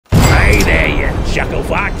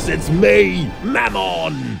Shucklefucks, it's me,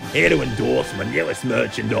 Mammon, here to endorse my newest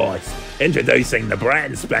merchandise. Introducing the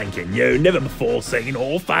brand spanking new, never before seen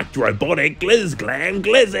or fucked robotic Glizz Glam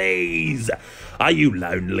Glizzies. Are you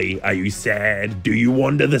lonely? Are you sad? Do you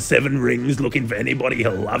wander the 7 rings looking for anybody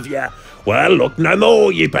who'll love you? Well, look no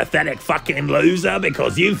more, you pathetic fucking loser,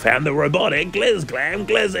 because you found the robotic Glizz Glam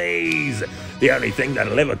Glizzies. The only thing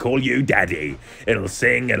that'll ever call you daddy. It'll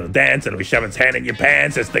sing, it'll dance, it'll shove its hand in your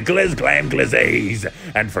pants. It's the Glizz Glam Glizzies.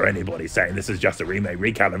 And for anybody saying this is just a remake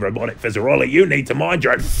recut of Robotic Fizzeroli, you need to mind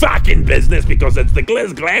your own fucking business, because it's the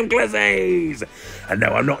Glizz Glam Glizzies. And no,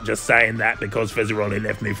 I'm not just saying that because Fizzeroli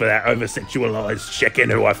left me for that over-sexualized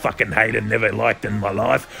chicken who I fucking hate and never liked in my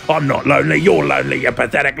life. I'm not lonely, you're lonely, you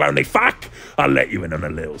pathetic lonely fuck. I'll let you in on a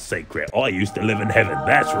little secret. I used to live in heaven,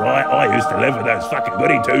 that's right. I used to live with those fucking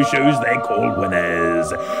goody two-shoes they call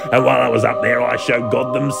winners. And while I was up there, I showed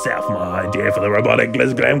God himself my idea for the robotic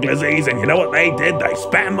Glizz Glam Glizzies, and you know what they did? They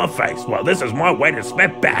spat in my face. Well, this is my way to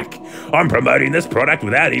spat back. I'm promoting this product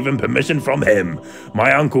without even permission from him,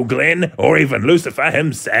 my Uncle Glenn, or even Lucifer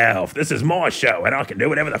himself. This is my show, and I can do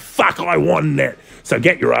whatever the fuck I want in it. So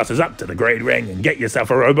get your asses up to the grade ring and get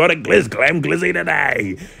yourself a robotic Glizz Glam Glizzy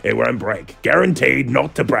today. It won't break. Guaranteed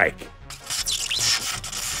not to break.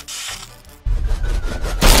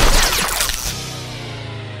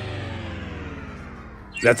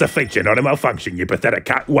 That's a feature, not a malfunction, you pathetic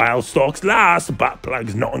cut. While stalks last, butt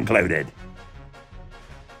plugs not included.